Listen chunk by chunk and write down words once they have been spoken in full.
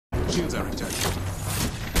Shields are recharged.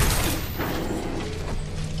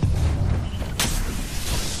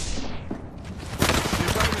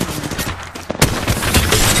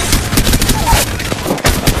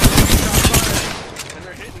 And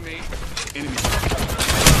they're hitting me. Enemy.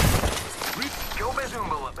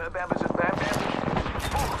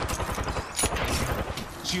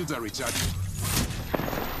 Shields are recharged.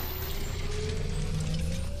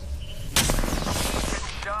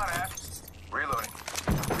 Shot at. Reloading.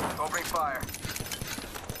 Opening fire.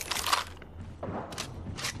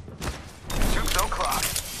 Tubes don't clock.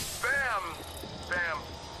 Bam! Bam.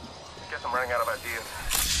 Guess I'm running out of ideas.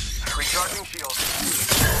 Recharging shield.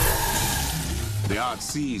 The art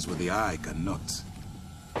sees what the eye cannot.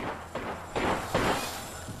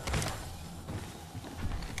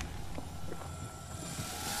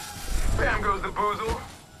 Bam goes the boozle.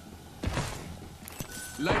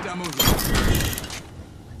 Light ammo.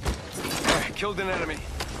 Killed an enemy.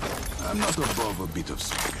 I'm not above a bit of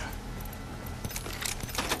swagger.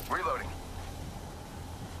 Reloading.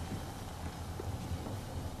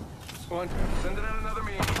 One. Sending out another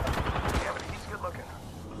me. Yeah, but he's good looking.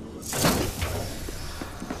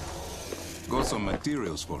 Got some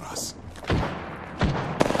materials for us. Yeah,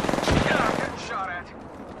 getting shot at.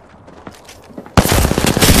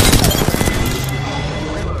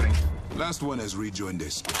 Reloading. Last one has rejoined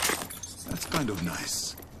their squad. That's kind of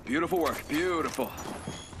nice. Beautiful work. Beautiful.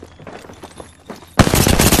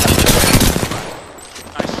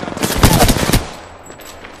 I shot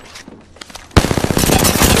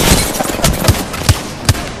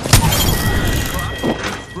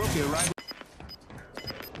broke a rifle.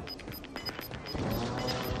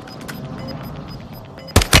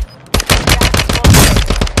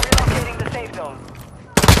 Relocating the safe zone.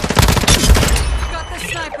 Got the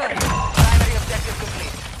sniper. Primary objective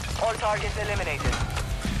complete. All targets eliminated.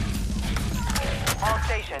 All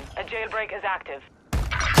stations, a jailbreak is active.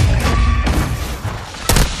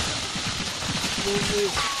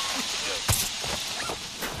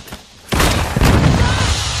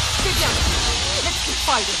 Get down. Let's keep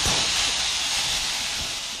fighting.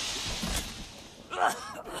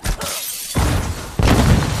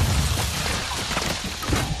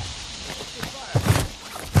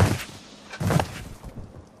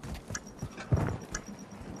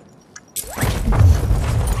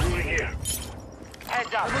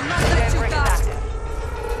 Heads up. Jailbreak is active.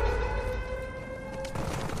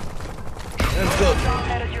 Hands up.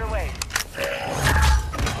 Headed your way.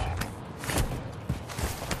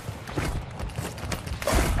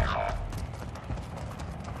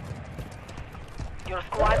 Your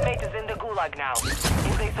squad mate is in the gulag now.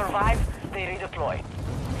 If they survive, they redeploy.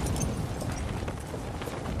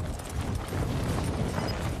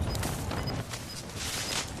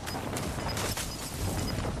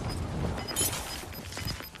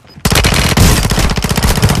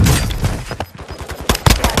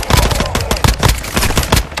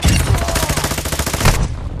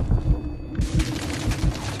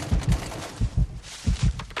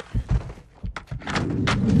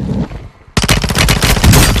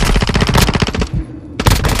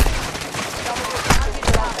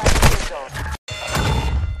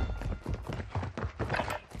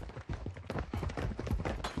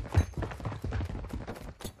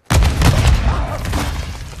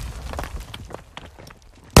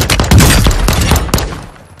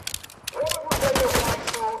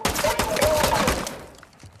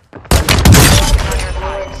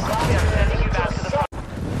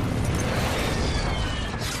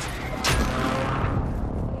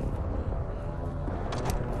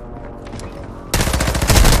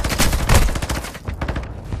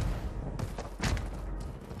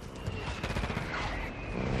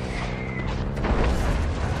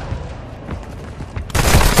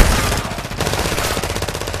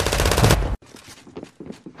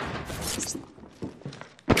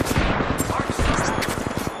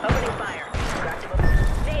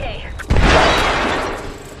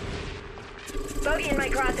 Bogey in my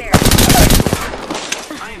crosshair.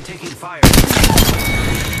 I am taking fire.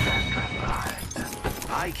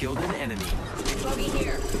 I killed an enemy. Bogey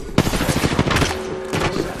here.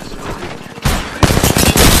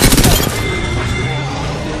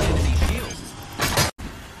 Enemy shield.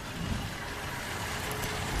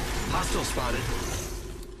 Hostile spotted.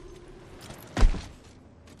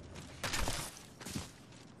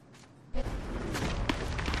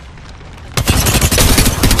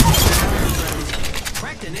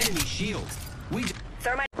 Cracked an enemy shield. We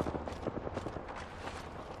Thermite.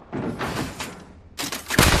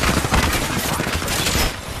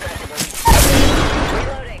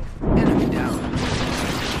 Reloading. enemy down.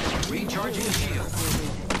 Recharging shield.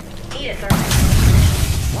 Eat it,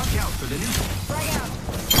 thermite. Watch out.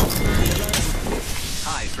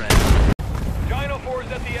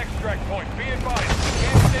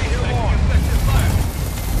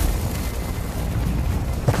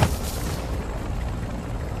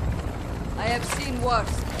 I have seen worse.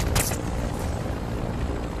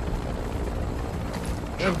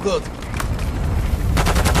 I'm good.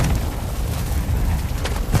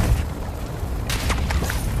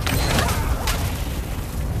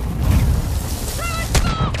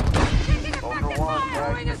 Ultra One,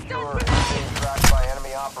 tag secure. Being tracked by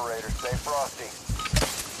enemy operators. Stay frosty.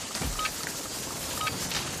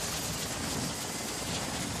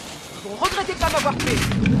 Vous regrettez pas m'avoir fait.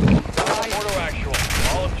 Order actual.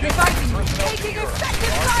 All objectives Reviving. personnel Taking secure. effective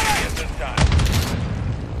RC fire. at this time.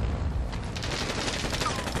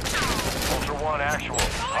 Ultra One actual.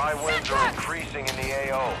 High winds are increasing in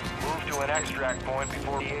the AO. Move to an extract point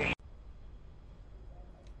before the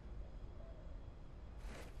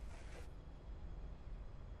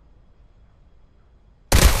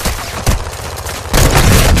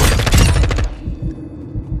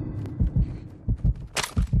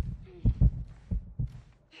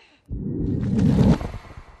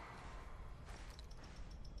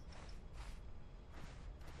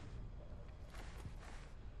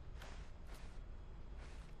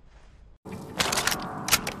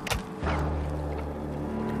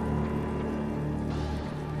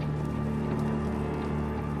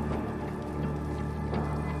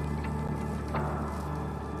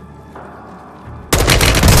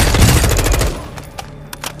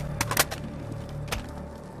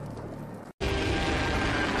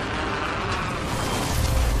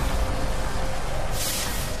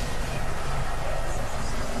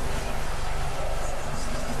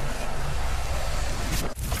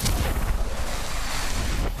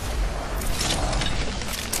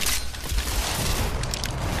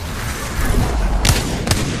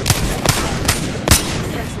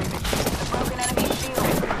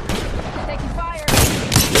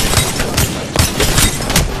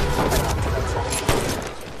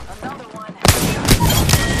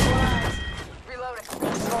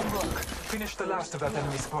Finish the last of that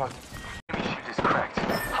enemy squad. enemy shield is cracked.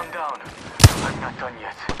 I'm down. I'm not done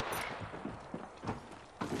yet.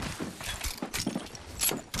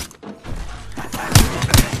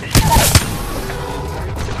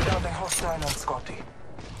 Down the hostile on Scotty.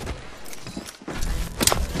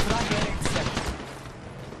 Fragment set.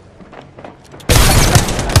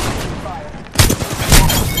 Fire.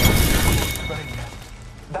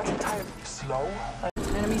 That's type slow.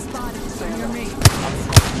 Enemy spotted. Near me. I'm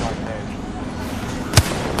Scotty right there.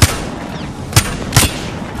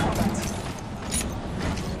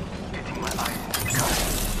 Getting my eyes in the sky.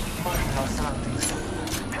 Marking our surroundings.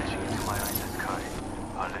 Catching into my eyes in the sky.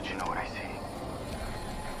 I'll let you know what I see.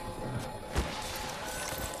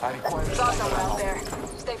 I require Hostile out there.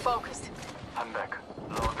 Stay focused. I'm back.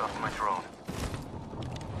 Logged off my drone.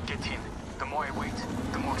 Get in. The more I wait,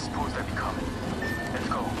 the more exposed I become. Let's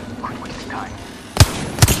go. Quit wasting time.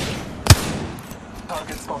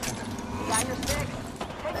 target spotted. Got your stick.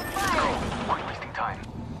 Taking Go. fire. Quit wasting time.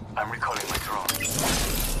 I'm recalling my drone.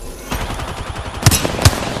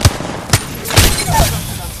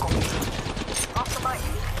 Off the mic.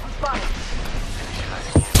 I'm spotted.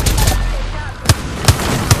 Initializing it.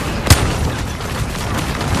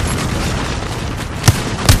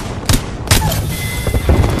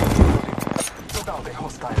 Put out a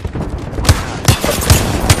hostile.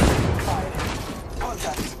 Fire.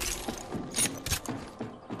 Contact.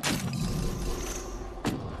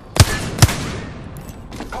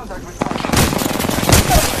 Contact with target.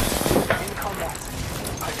 In combat.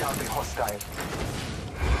 I downed a hostile.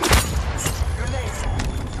 Grenade.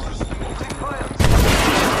 Take fire.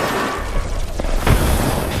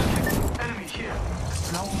 Enemy here.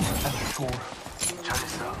 Slow and sure.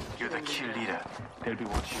 Chalisa, you're the kill leader. They'll be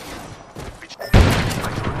watching you.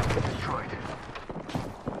 My drone has been destroyed.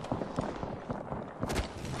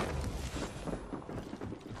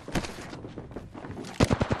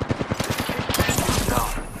 Down.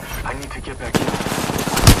 I need to get back in.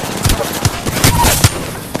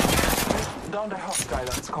 Down the hostile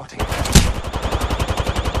on Scotty.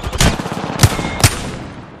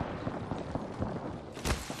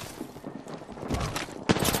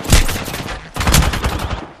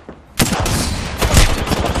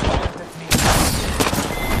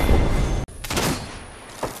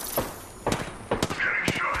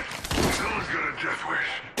 Getting shot. Someone's got a death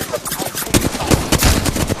wish.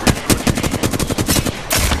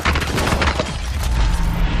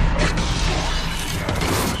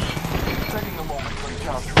 Taking a moment to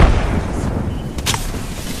recharge reserves.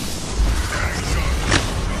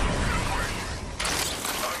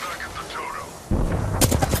 I'm back at the totem.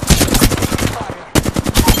 Fire!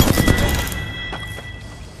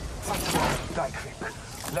 Fight them all. Die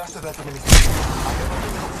quick. Last of that enemy. I never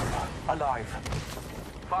been home. Alive.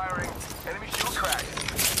 Firing. Enemy shield cracked.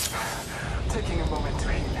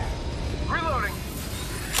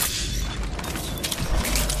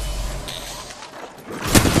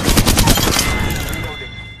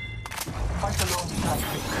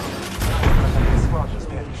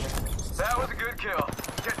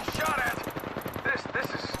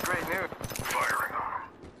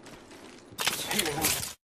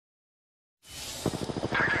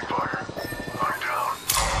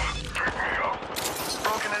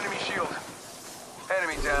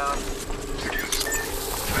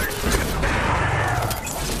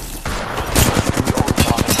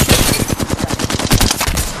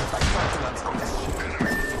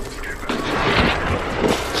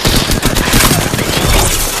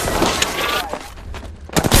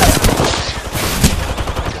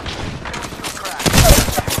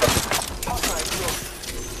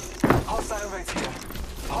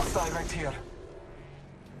 here.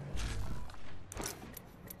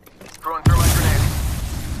 Throwing thermite grenade.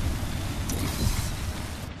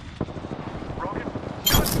 Rocket.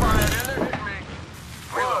 Got spotted and they're hitting me.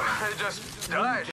 Whoa, they just died.